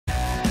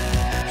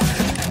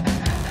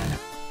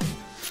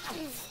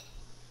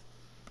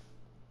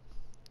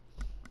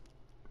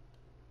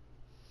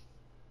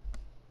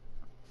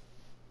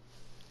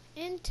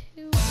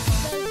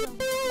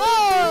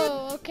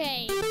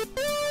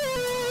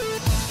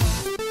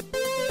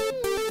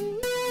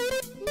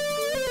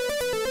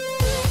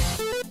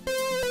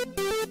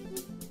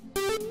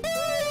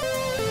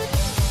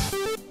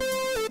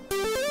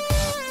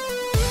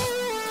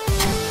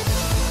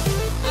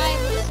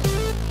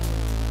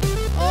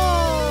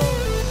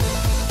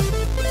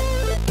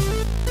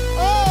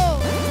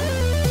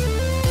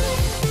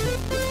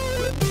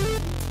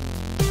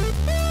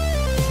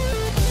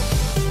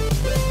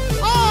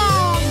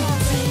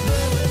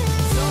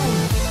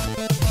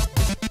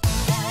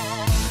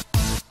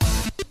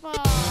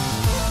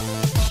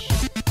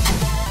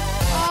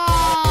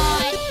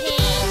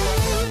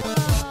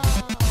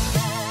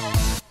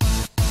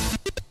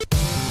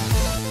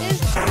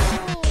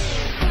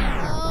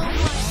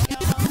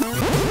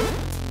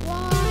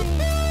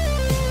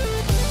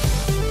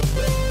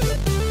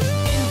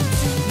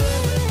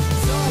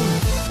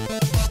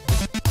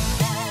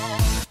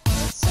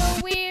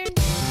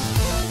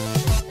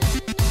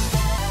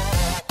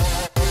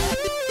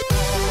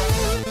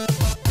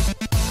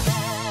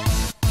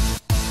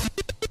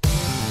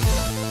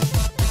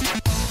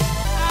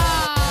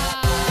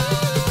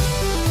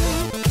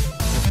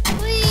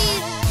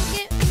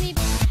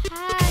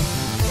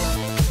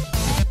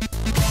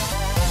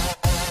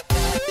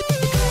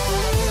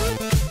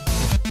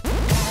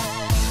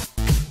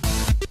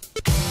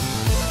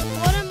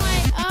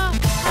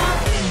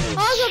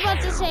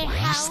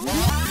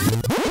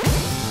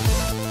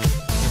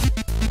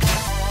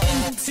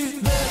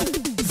Into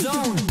the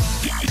zone.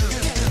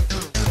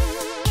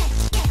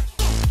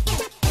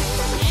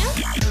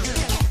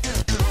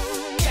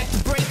 Check the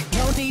brake,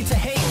 no need to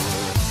hate.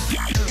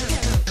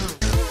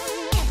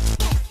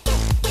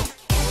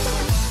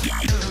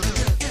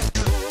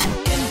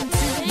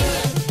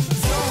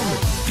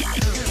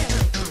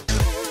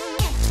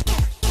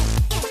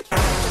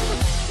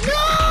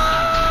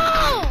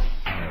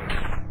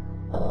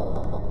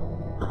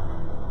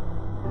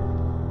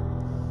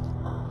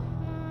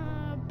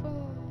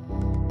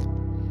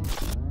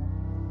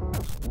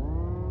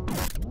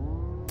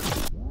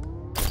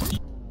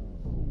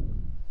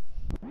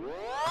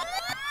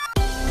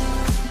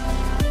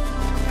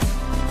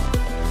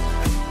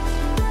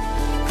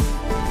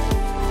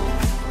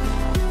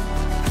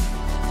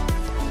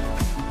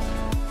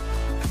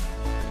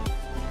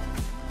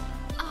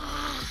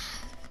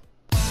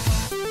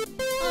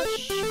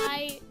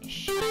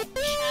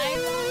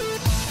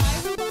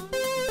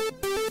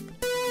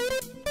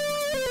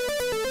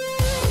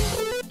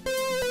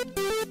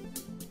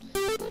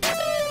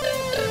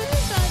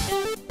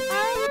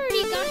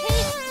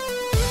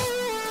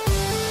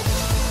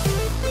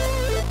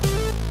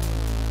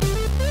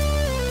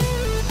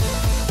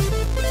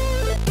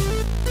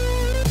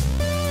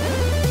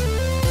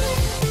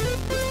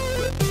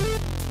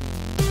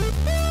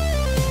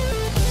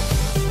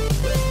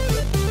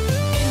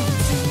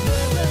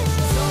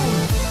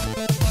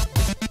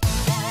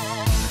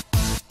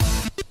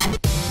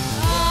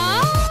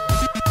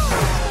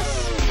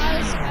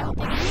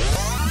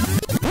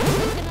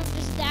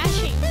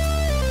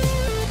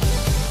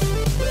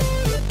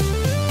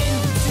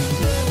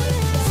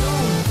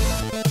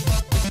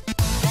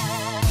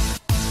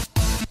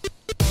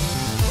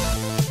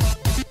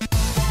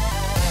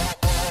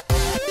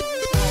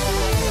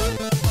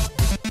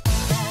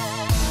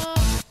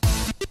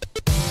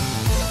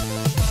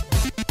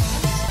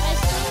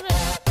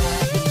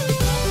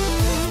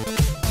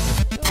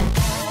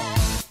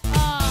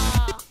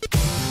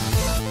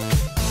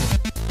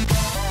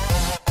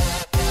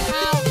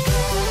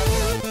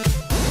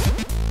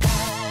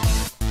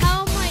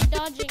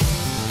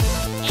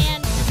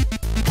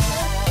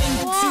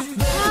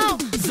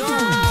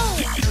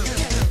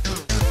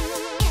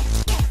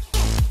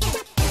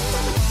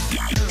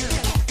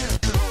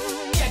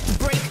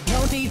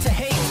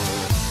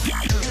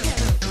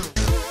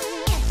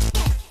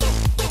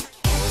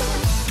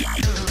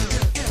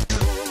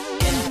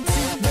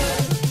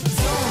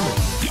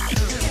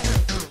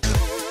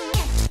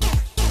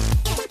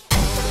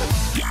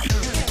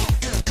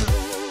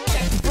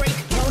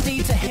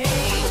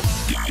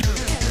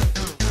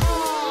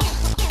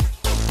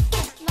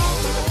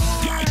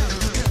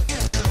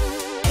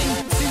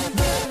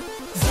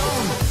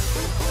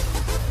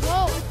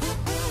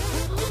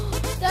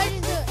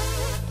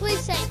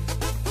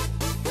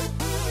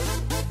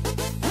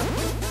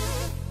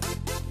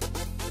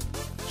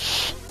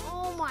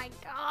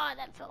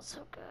 That felt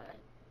so good.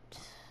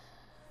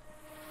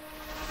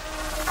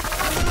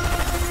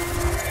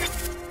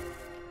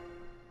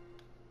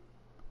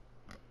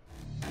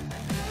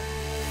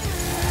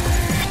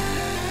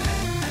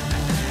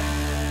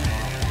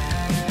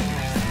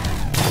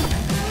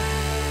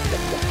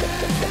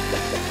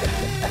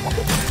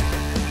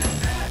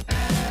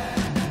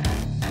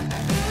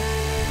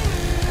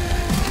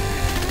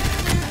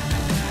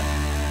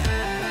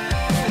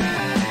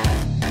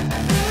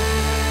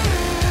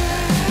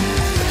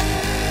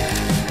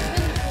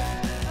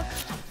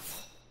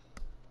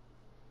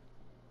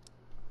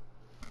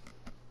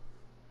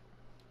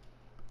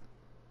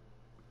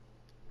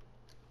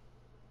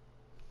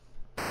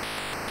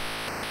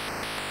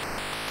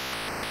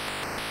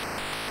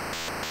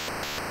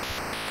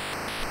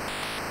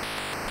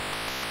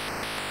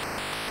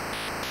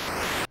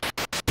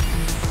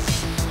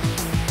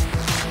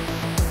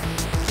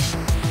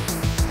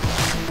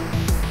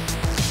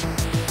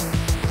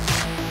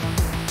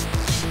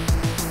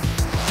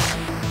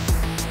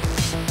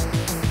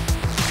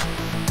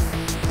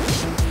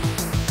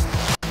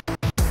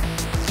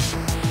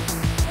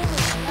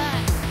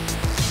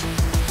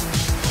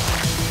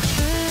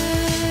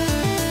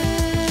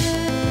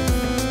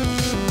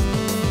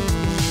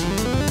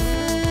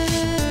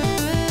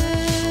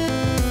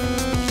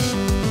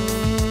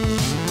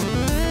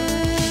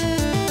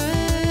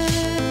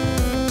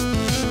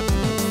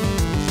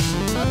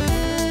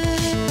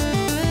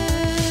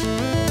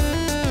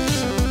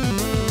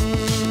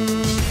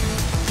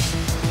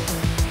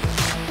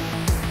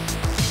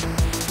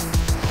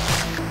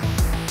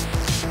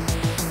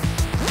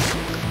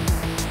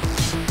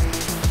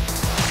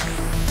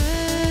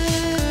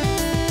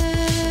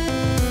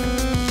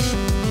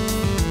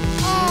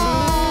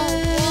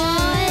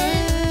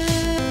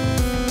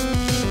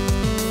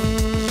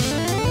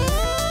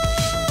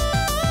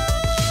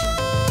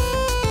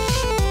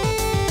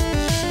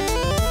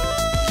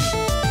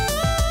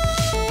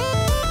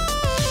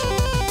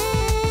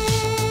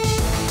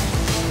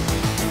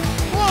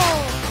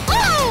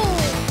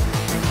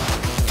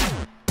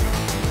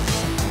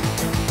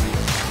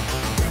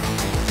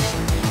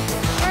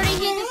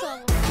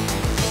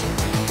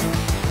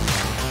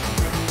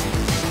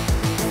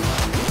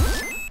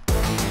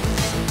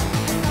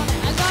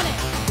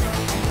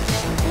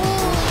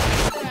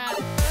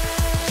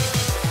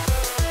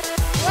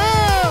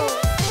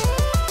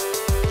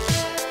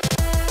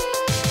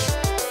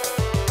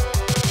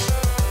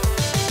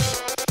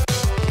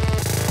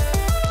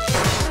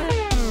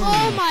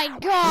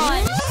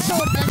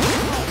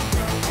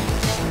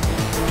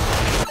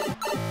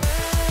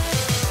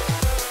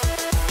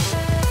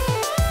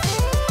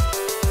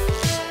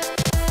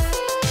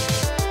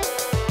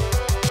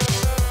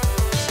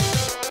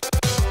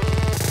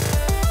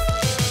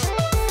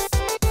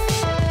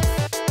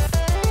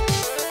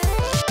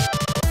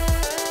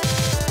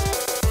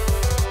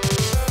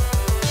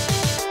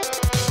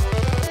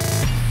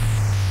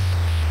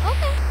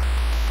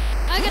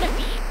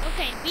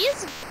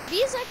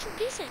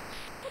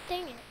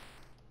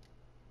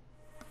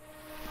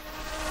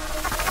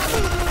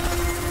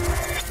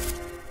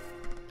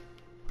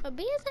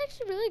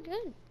 actually really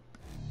good.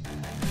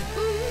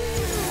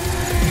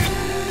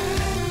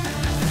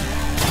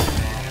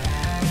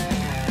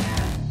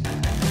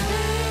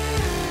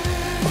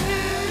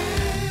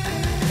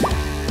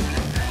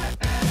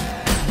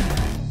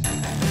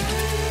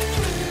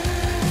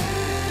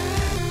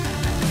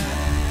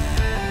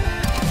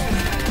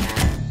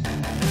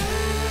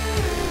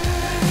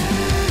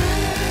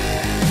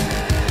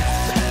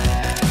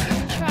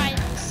 Try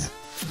this.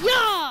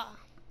 Yeah!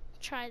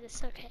 Try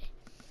this, okay.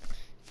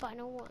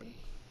 Final one.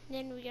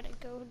 Then we gotta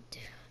go to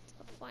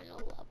the final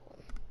level.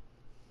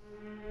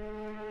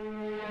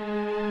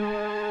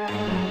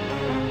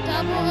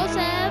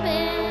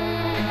 007!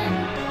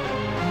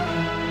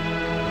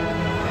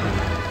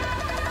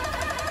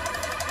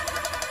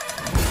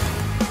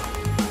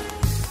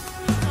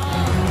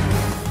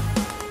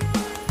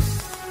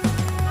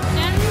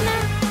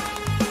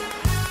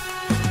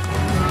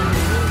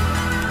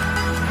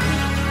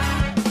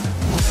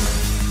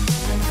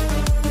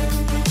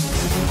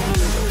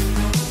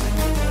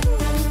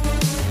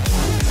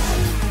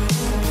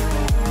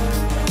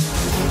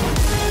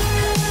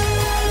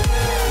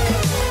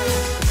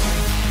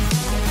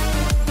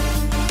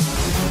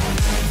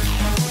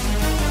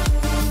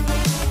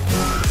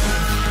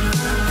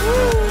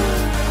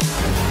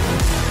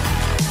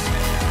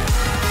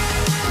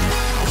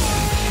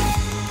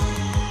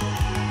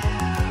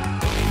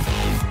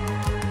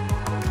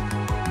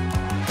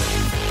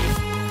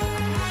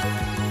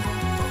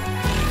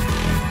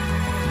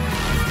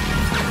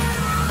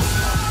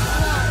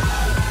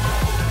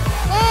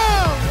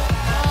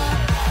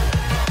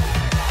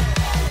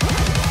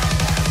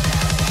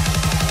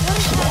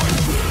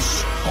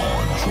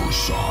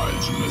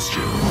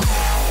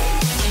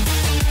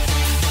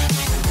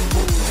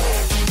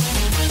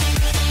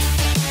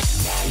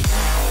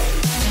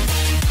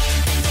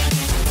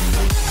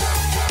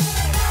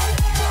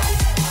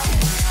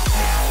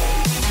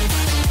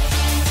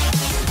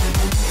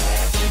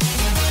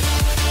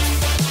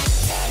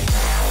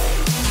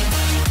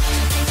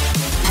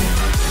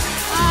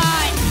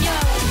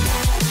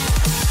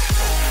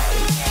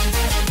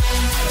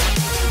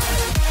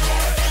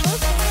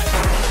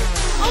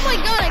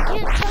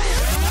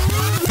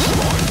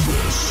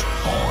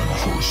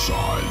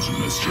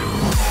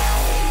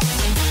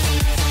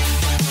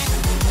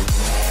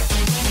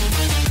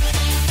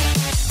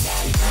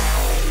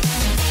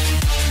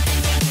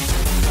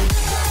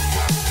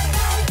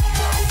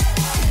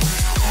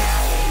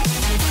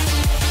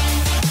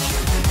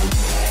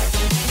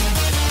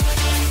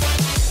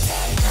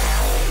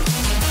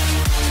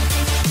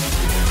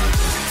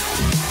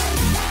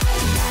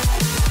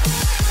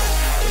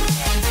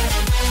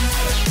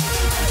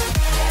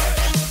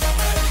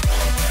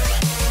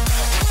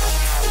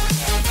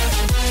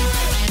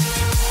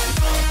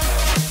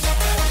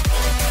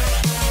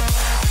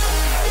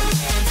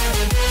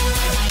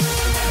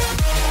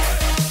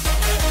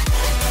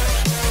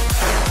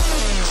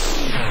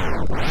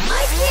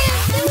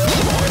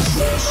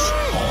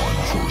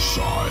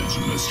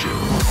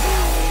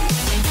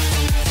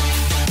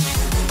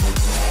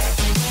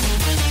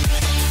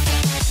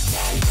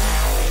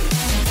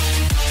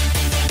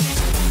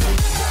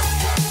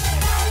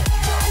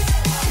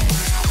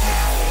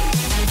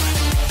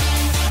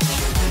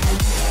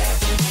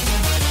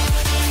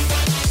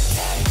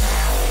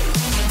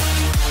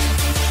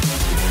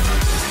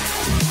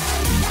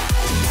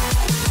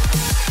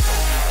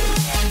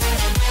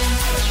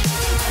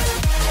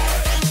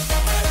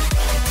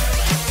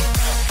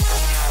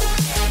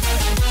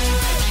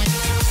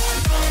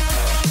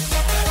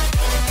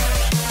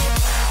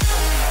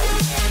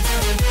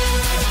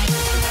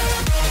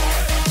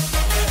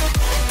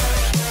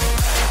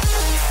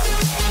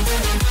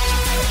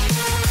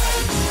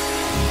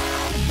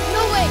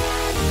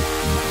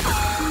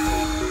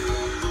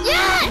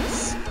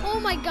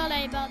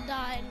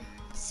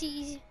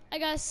 I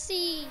got a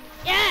C.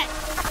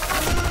 Yes!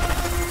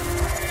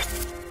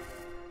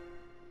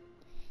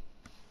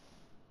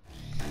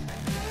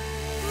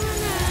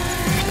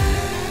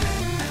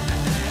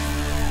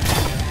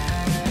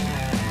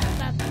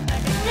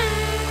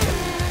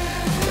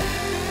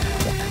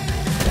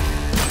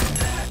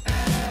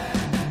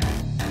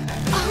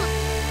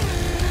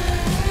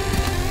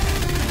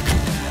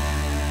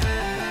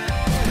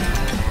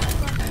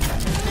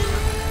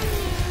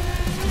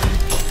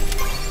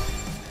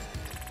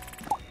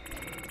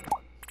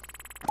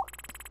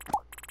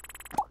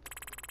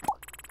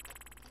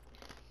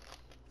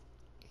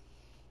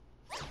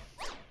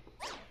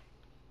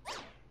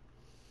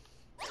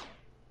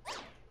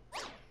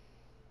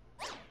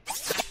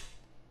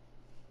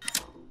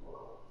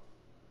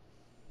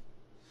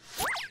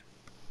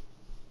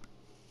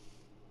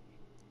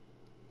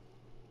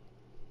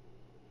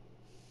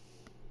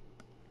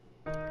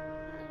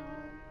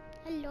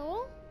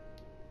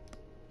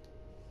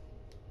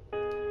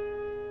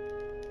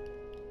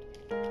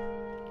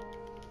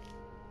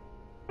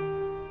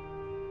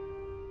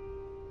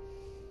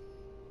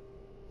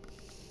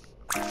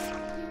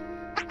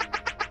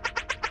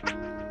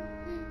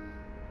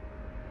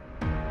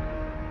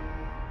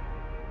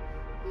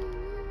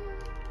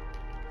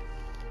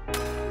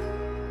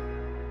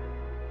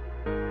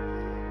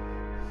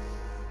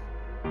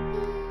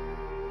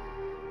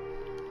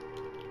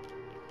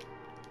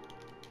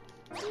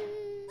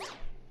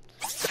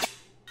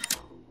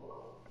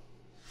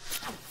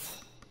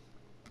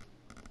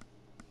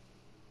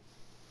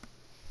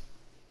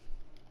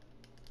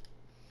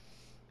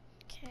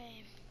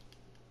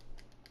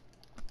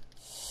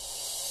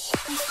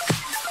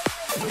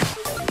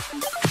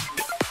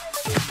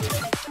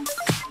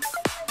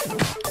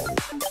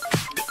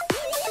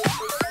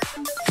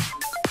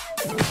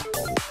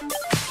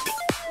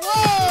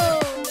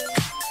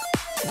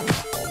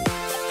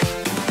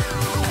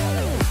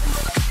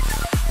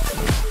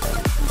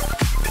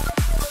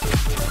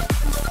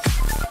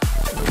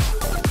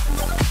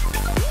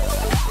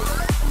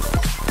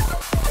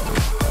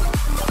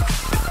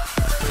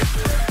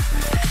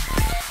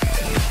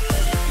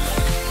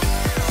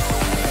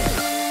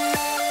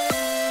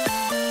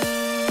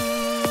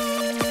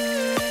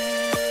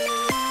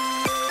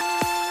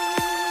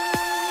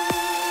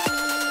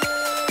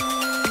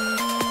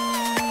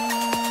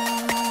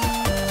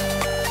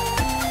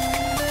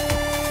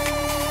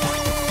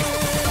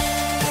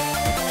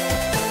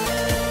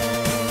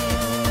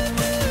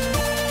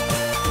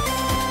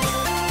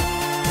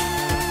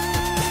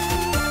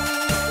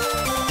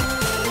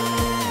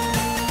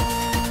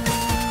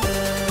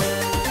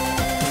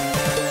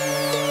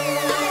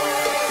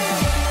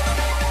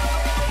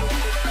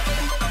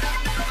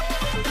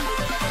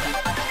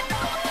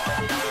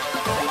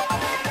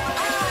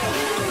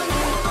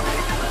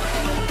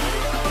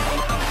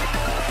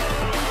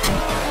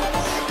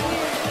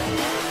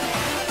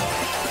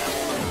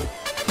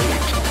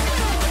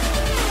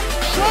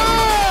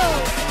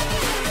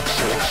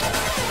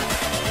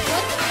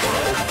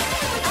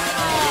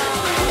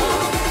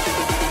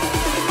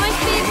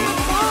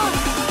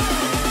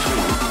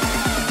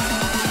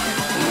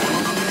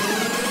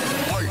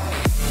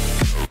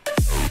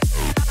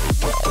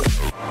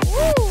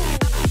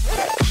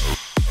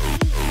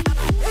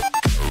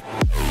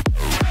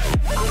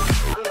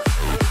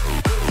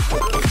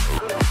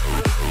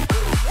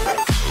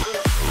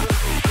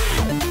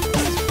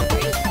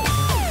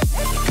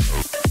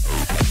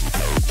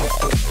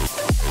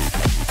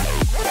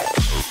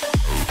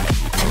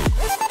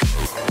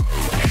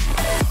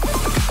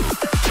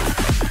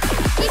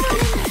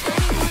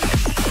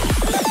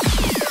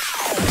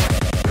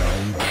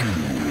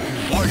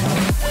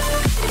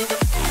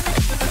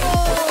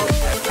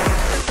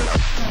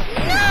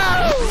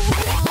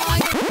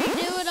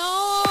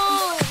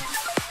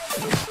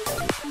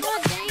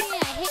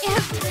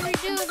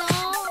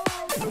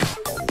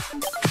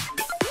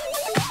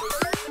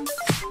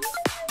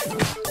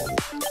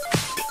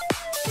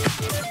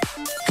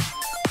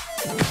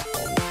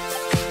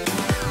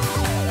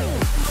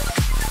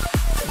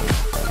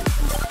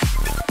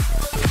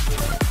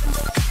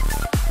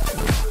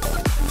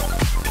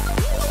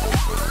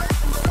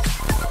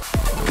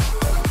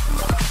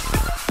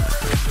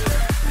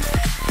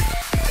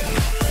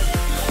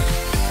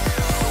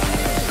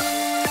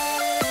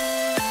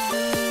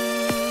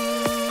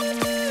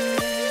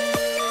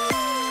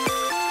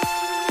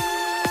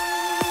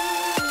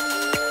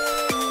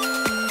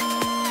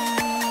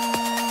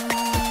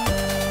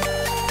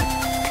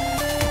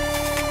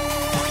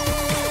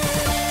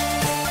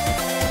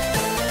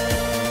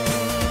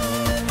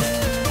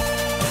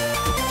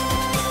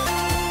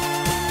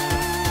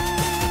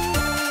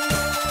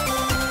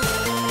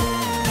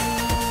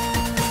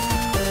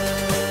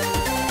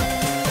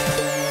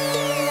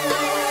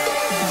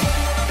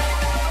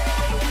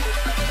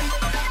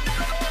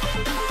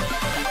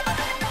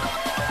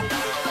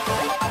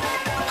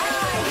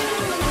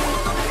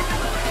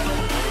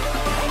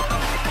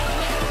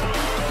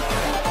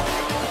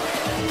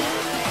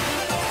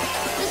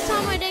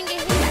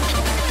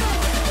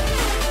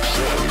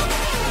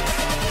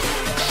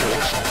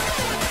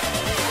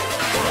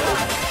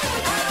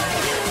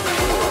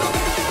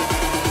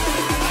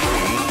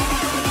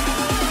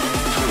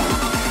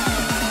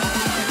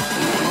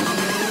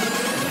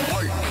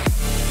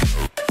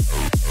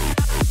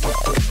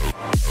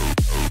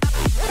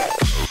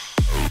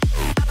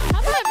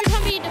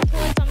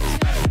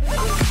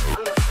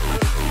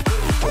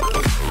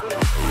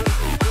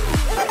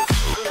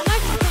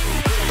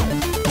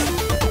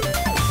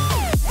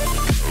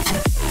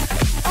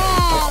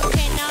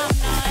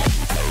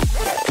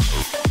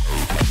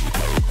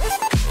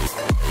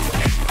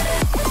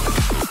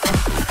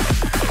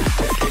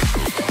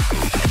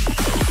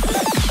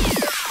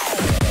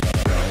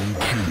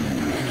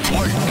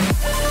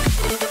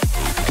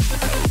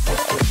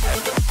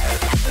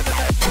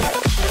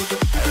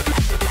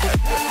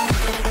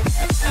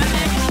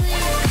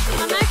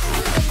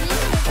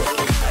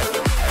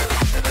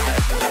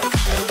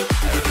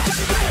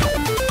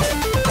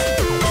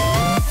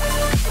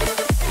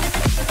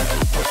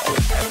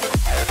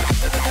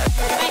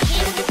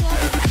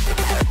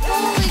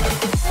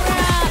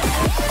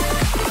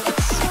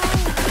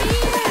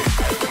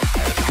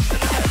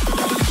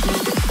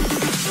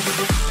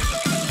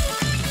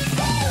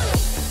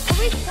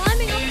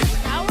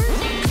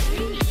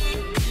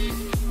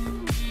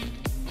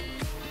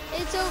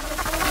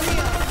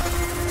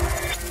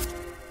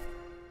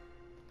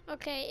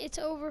 It's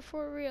over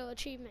for real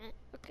achievement.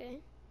 Okay.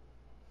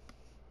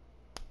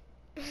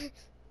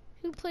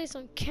 Who plays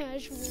on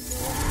casual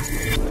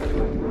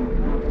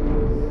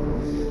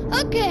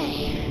mode?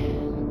 Okay.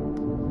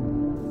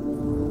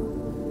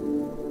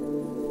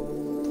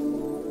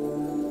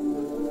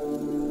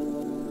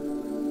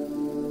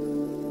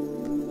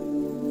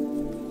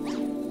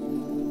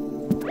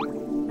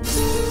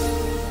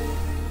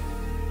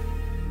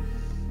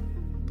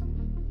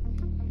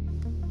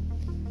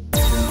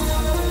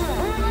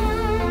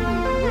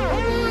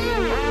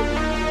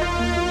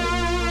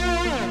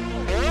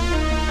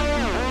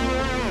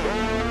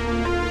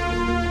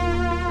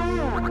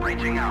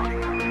 Reaching out.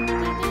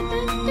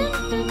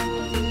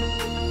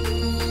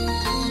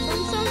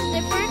 Some sounds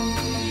different.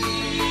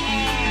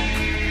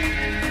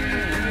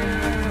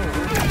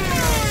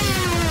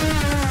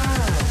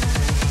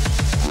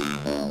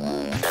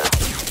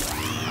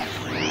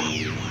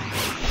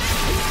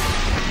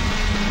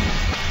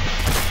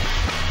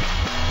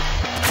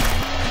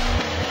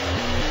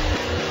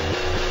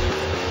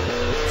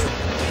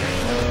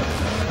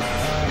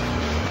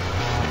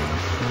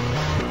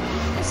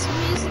 This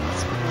music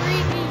is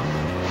creepy.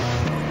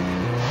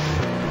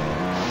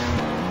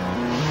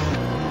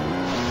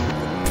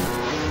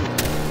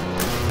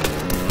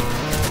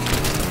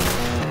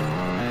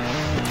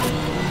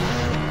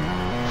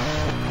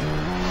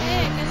 Hey,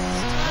 I guess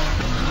it's time.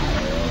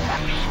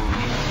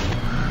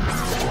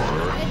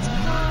 It's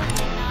called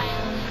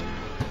Annihilate.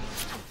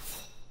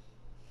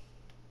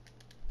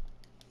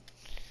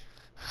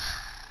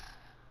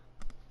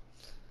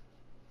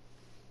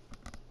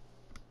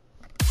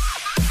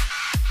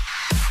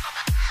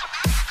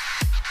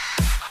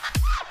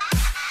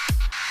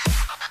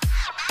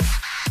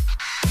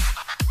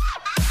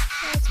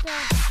 Let's go.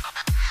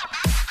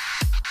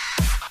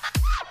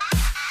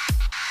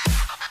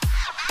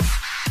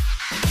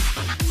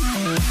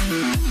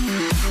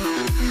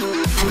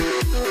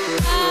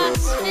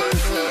 Spin.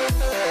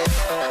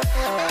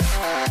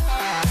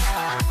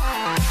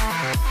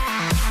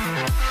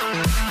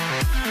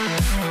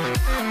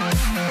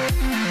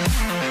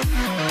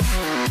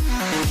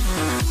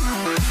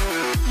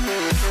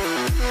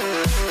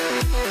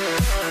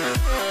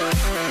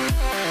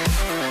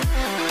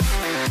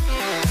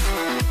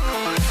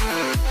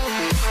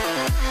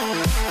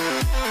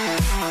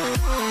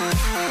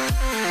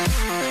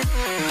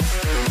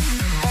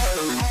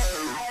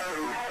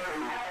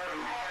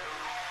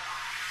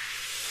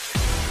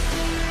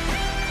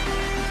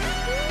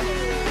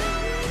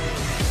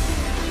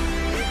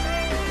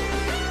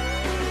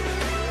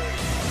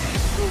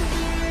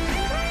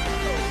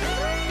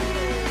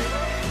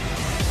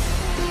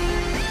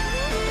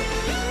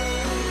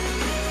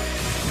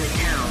 The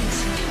towns,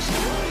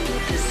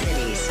 the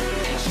cities,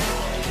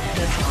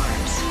 the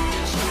farms,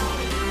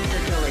 the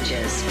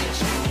villages,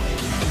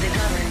 the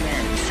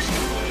governments,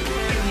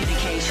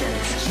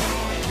 communications,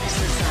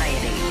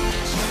 society.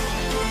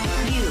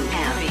 You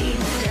have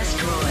been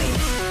destroyed.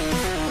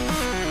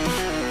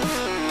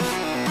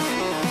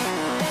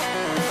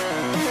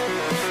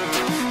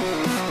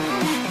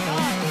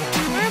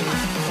 Where am I?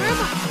 Where am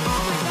I?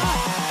 Oh my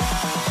god.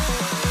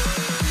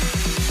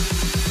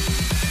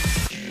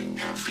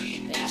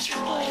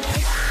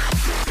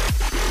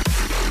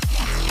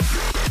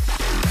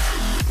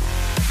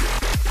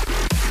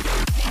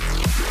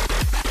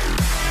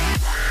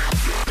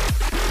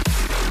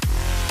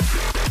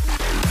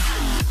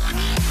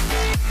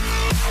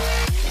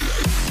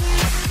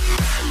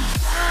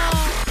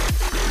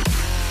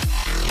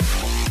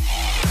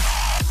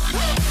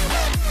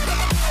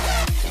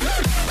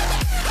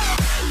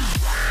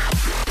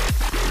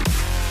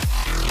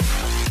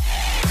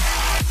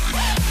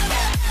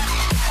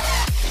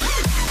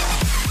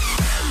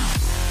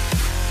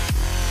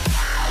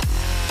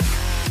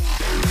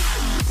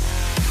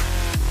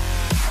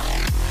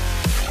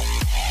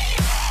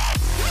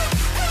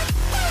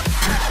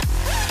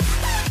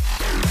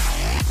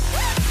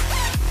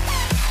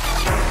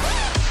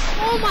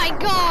 Oh my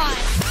god!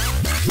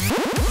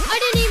 I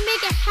didn't even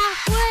make it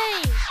halfway!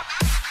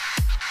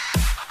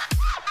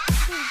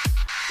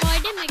 Well, I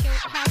did make it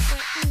halfway.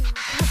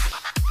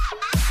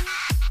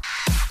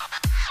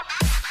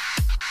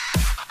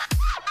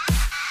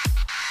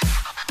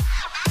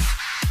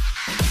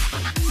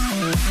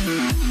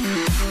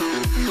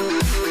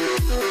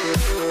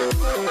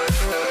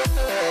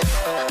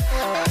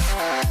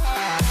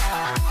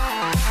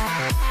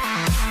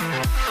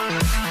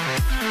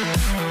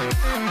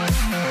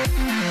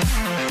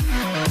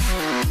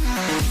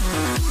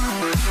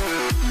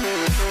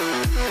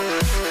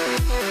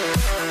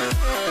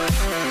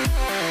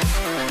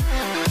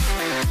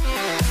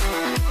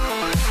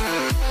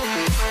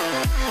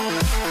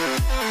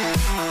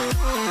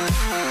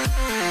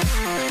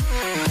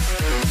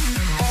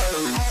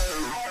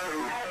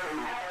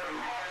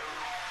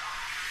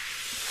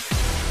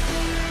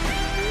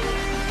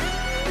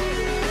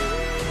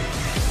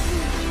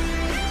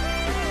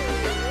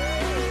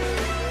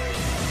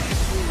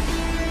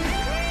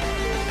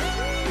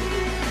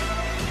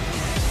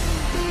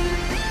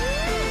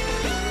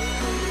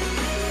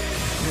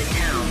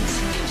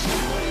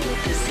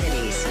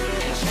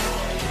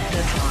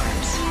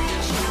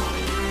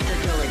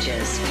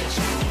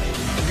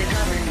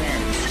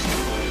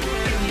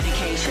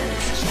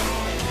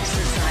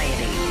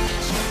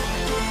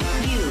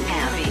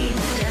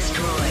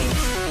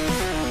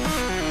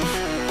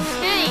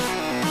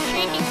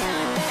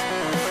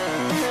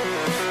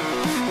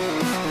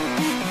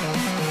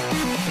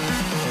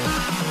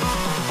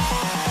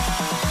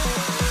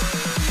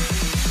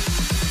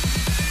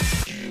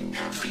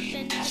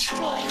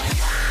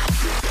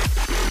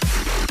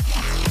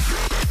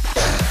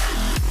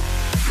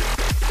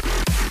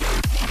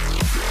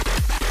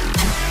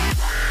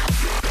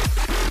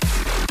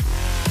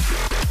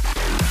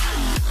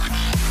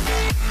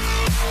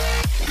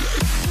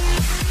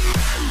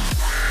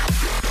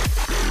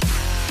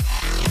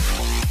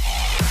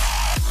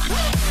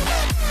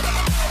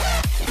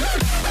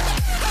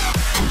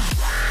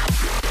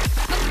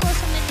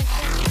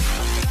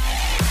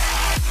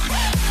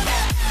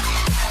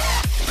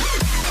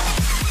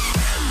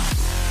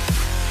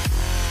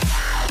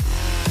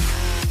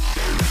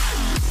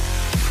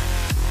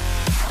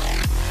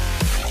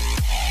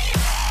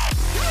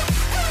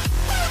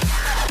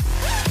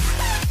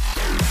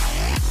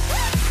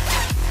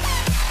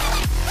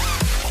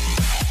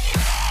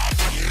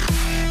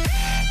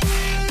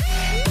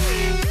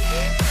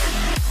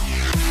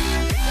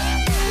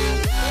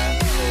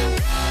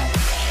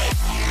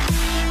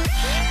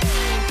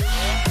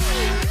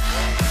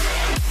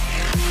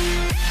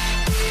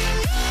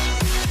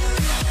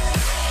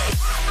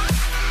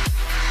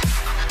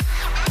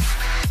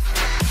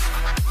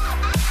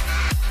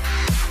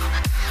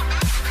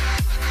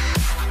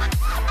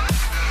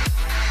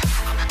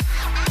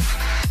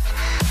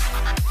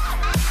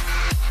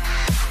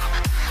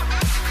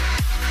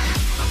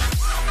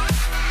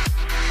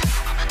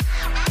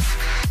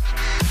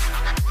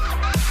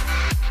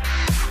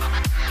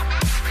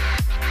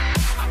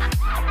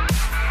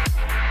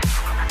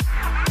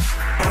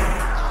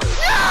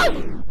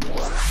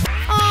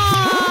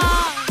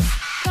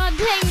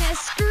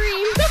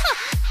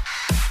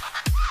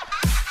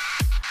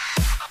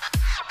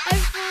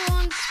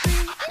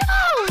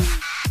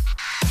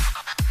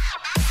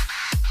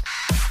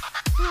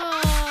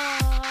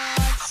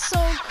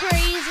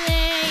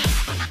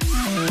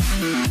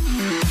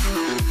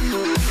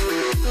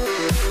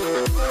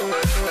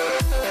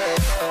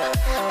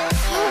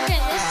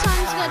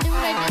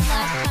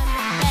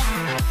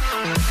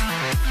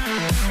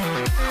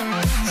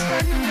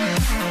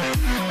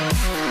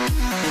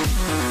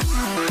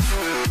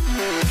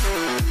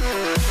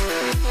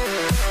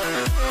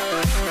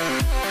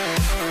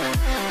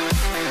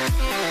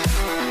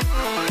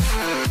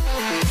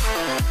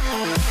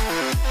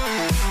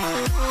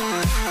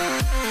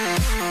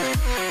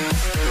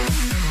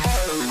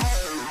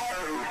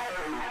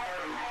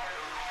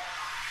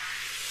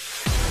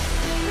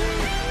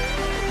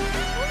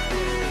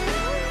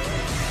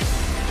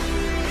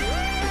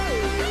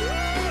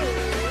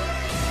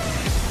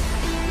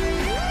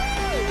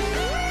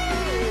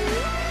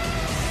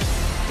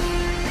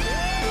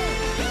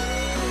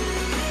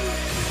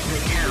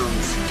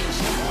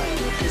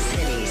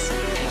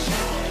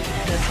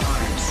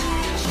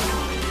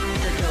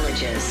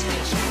 villages,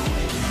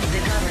 the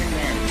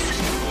government,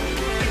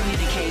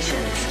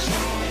 communications,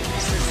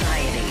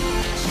 society.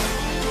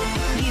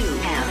 You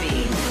have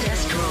been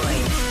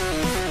destroyed.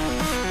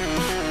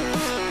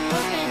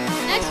 Okay,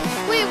 next.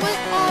 Wait, what?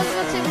 Oh, I was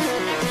about to say, what's the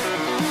next one?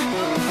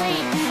 Oh,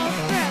 wait. Oh,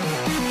 crap.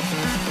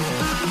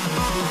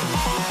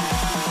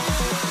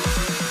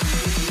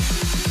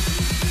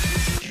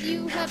 You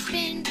have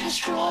been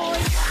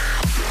destroyed.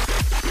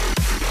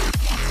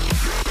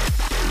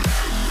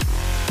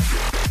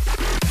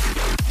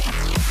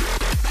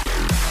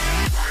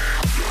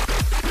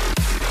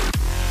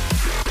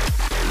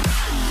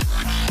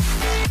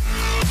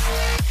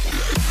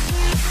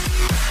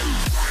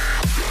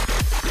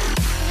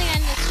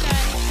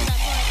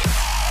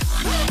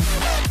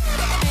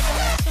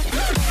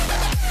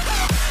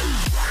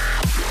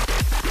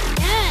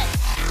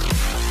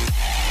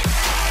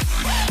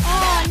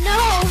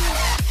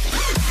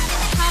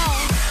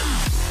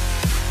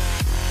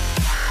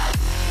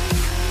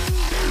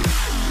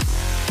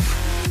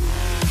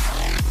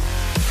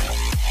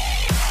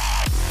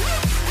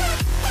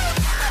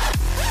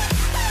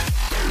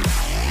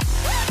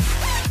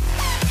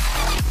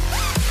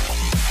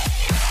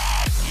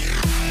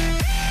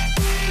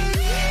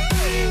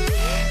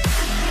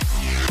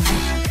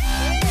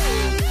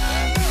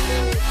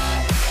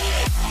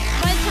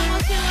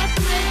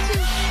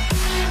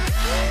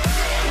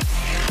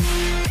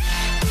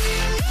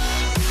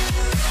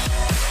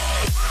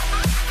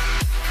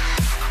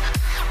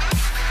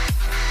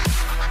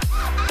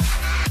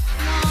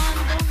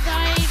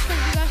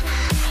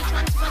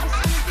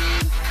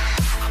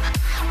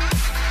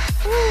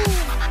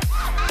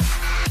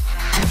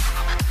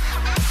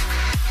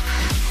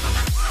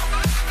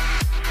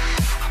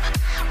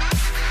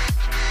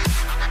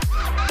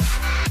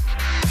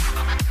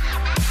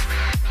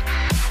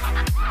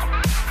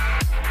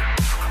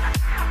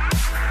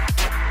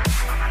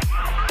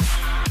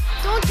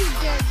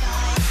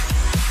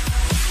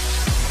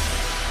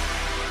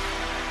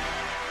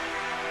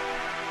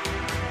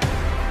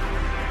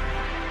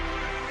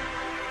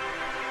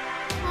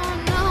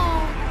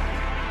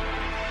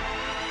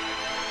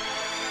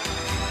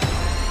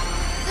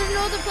 No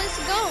other place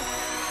to go.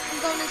 I'm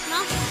going this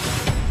mountain.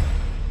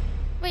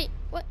 Wait,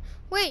 what?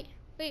 Wait,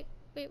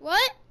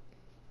 what?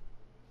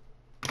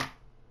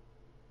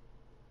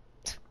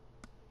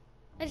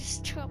 I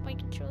just dropped my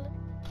controller.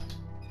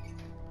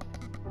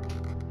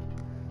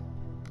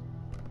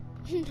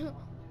 No.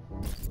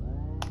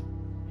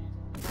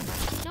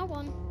 No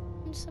one.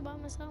 I'm just by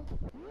myself.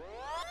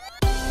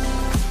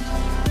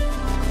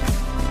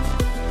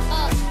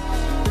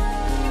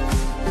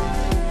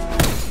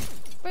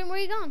 Wait, where are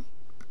you going?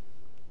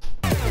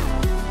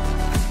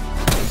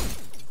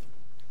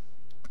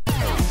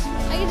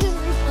 I can just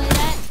replay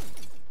that.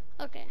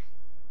 Okay.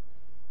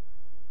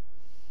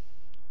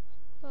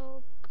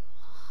 Oh God.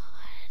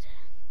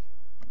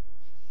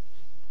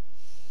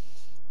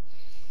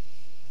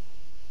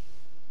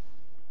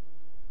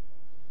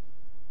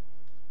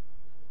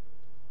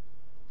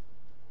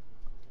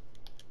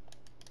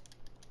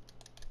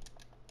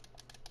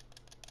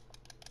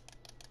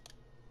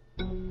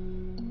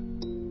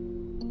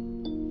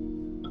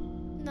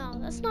 No,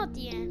 that's not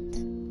the end.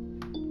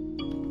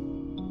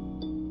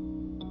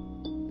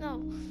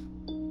 No.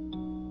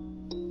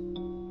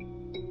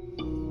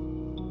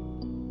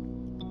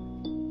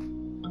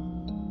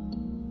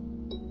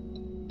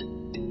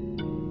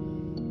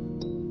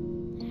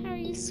 How are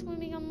you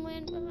swimming on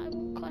land, but I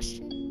won't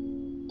question.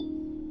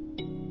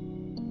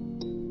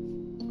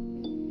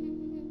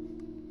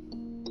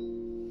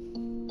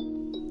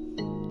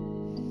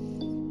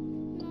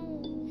 No.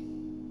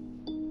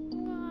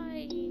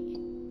 Why?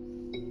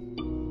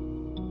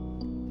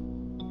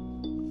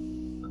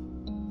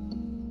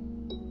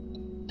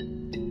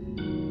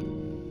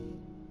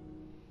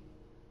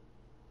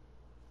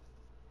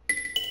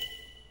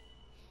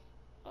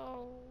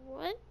 Oh,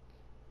 what?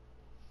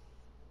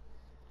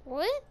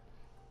 What?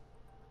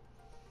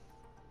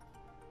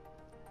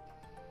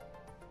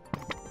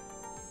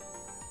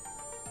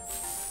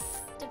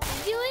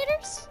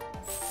 Defibrillators?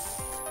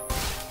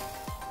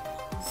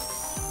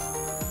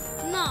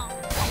 No.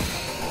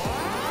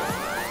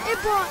 It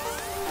brought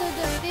the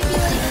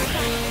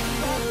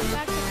defibrillators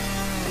back.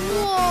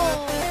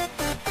 Whoa.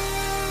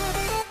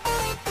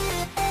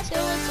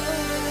 Till it's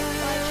over.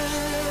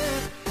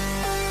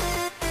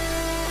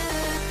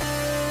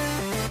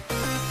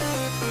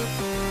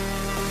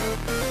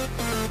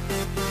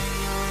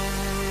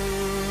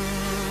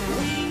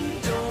 We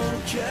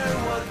don't care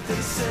what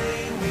they say,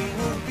 we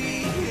will be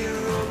here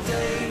all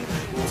day.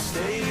 We'll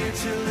stay here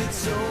till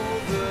it's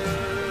over.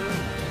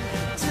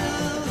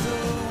 Till the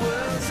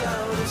world's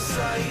out of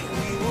sight,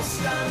 we will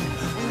stand,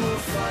 we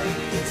will fight.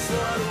 It's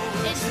not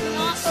over It's till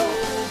not it's over.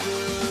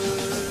 over.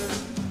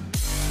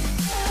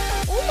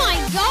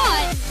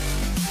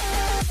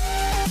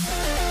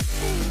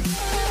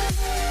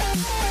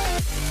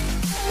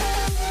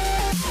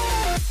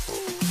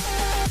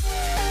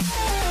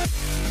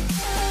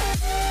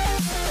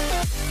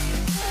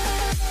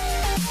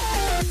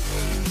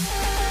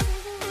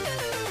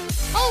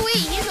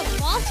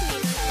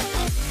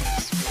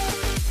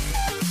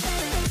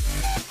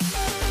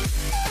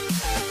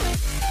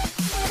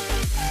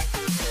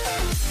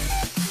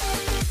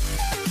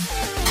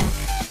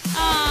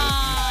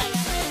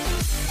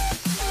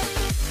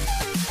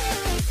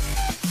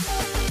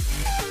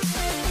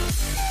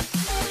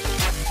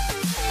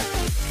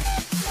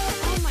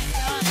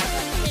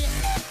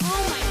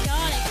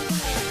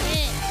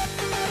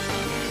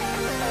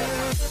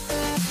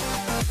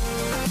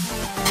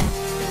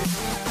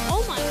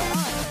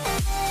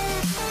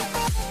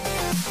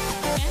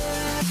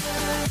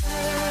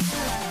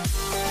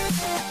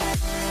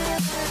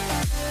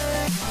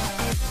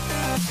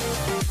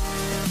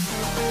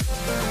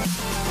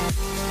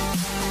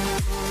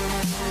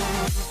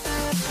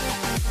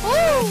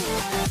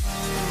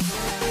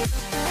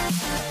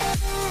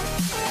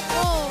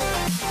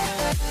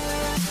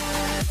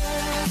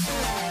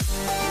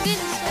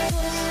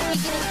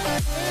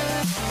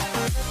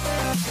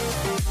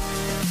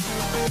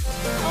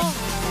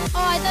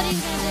 I thought he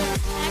was gonna do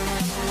attack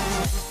that.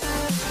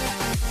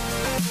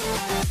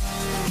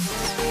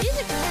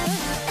 Music is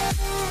good.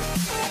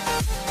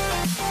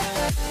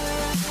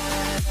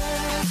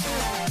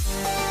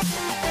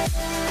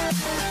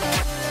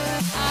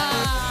 Oh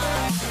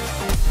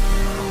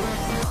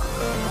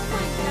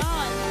my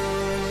god.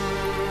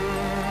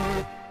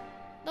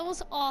 That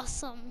was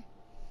awesome.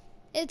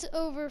 It's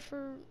over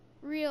for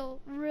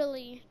real,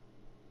 really.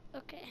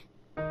 Okay.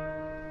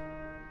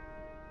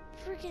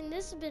 Freaking,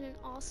 this has been an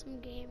awesome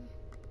game.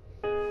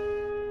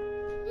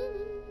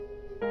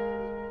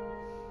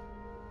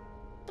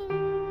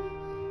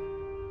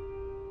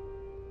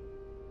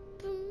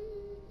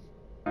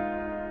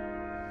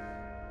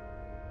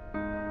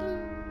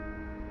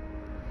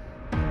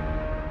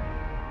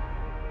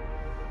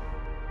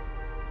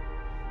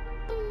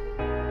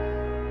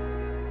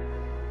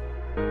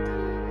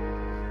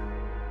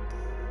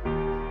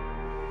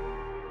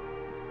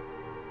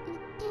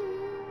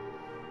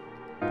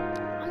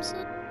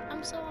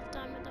 I'm so off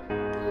time with them.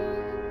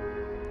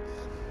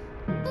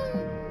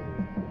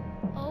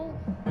 Oh.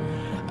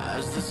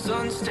 As the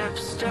sun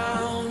steps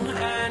down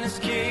and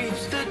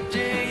escapes the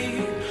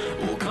day,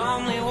 we'll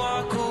calmly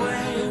walk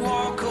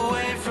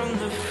away from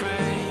the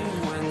fray.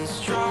 When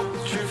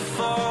structure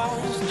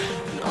falls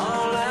and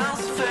all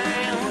else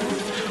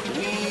fails,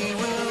 we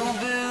will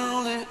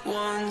build it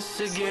once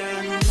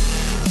again.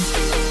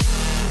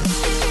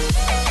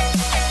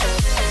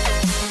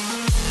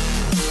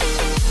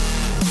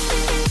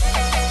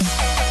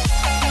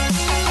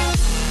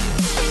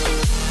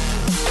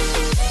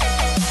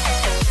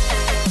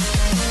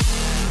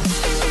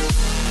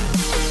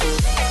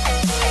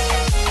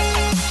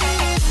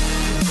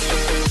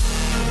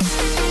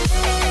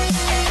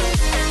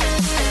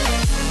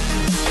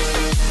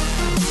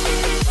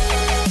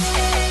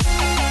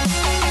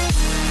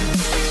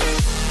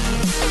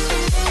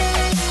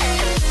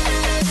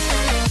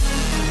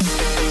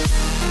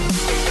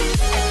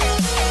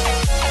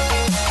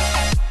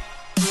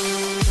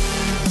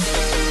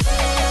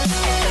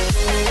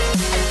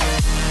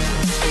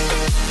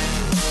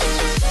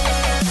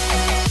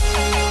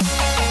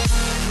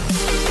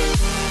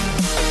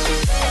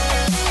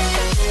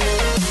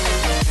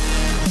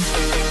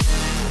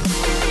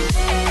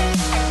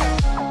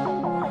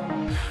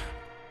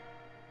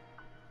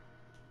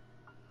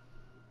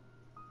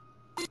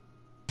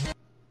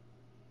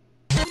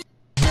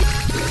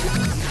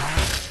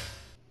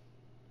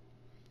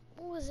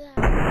 What was that?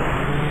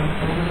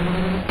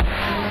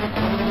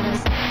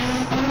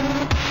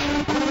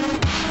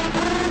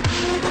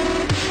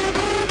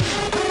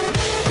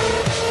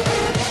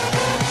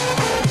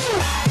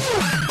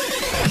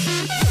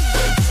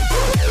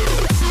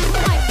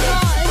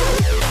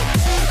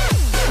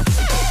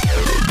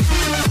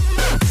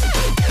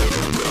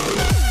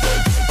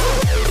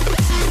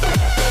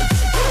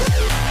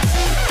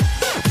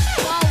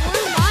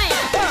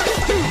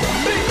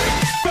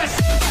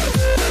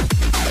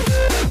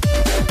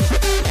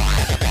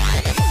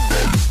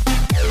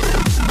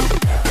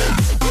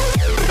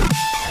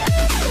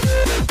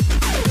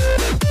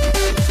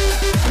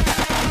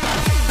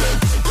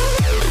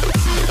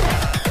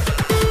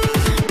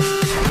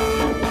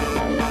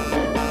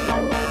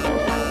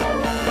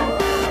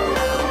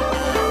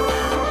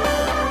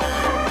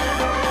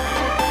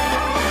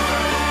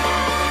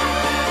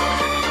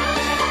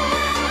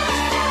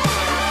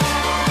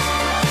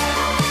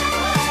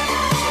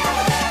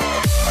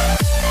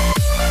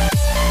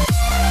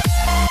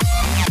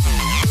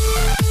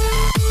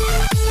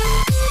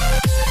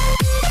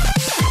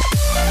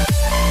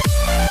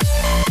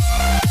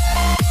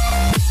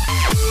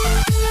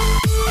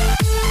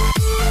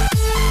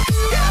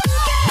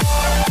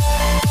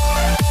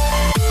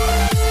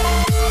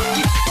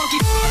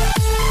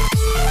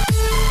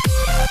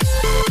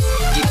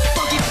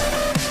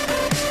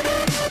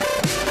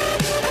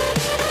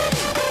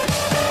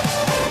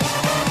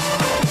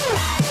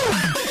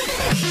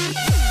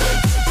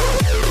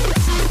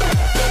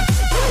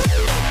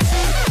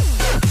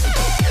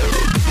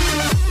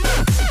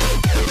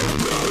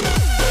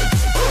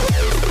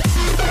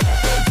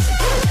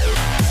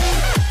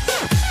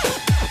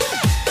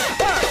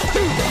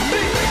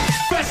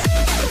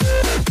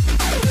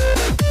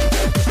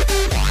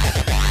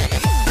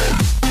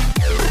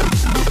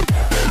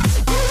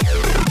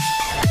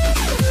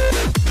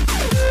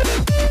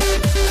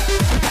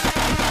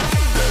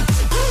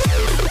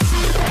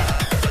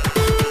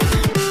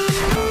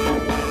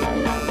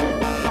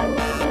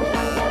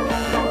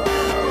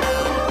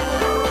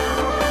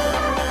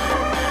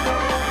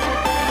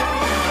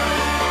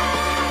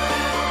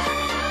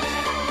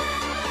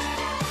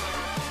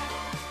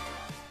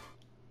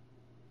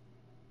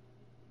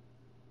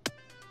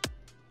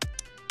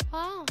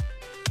 Wow.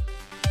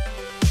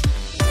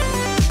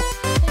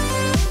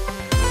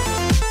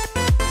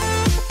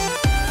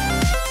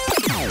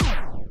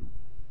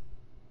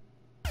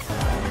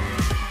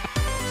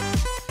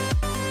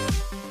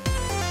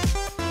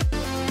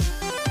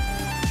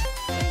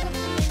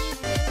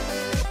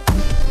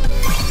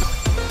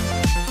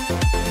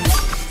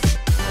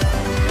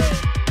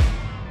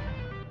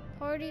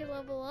 Party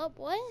level up,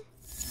 what?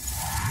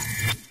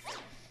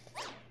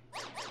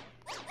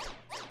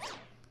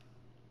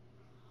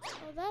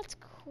 that's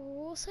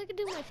cool. So I can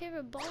do my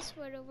favorite boss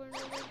fight over and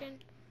over again.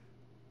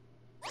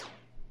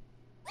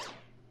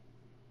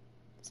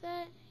 Is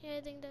that? Yeah,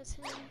 I think that's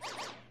him.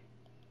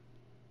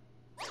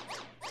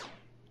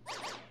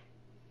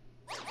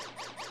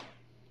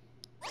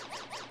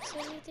 Is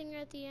there anything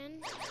at the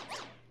end?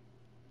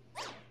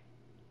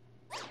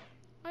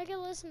 I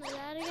can listen to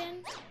that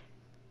again.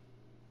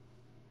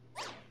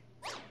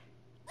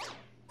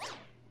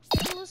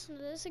 I can listen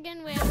to this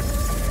again. Wait, I'm gonna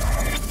listen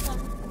to this one.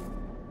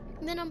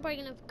 And then I'm probably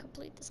gonna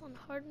complete this on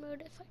hard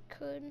mode if I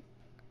could.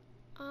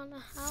 I don't know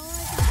how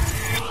I can.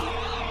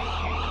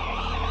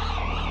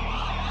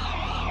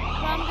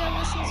 But I'm gonna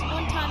listen to this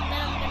one time,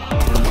 then I'm gonna.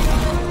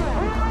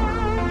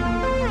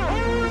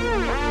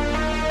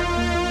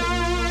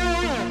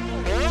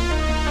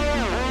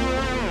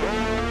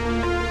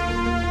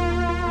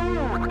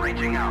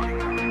 Reaching out.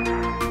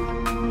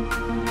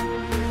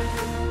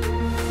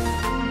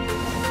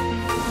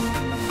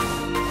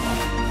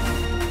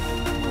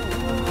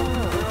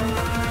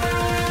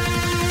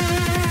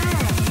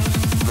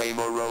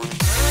 Rainbow Road.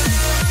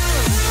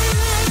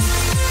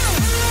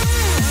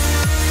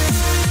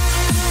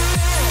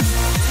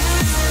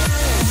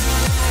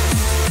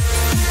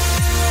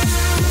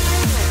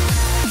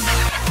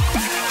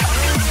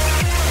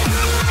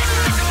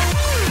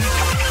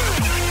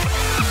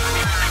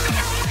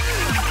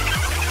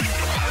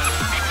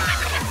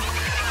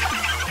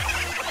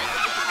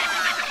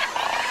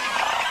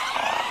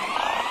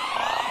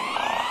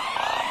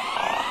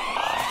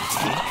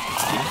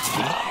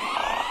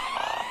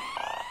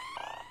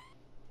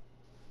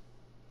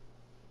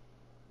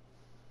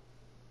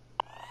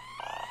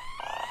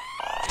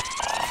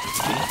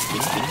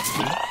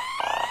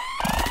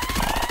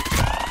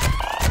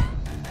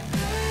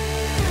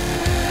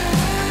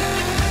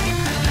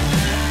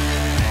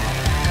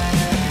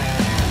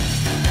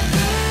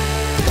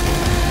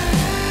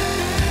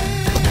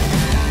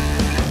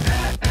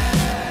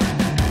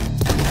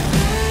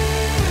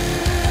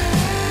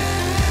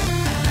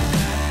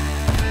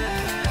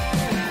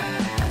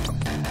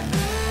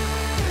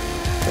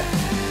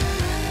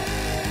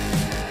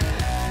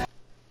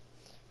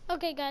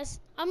 Okay, guys,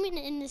 I'm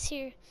gonna end this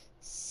here.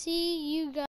 See you guys.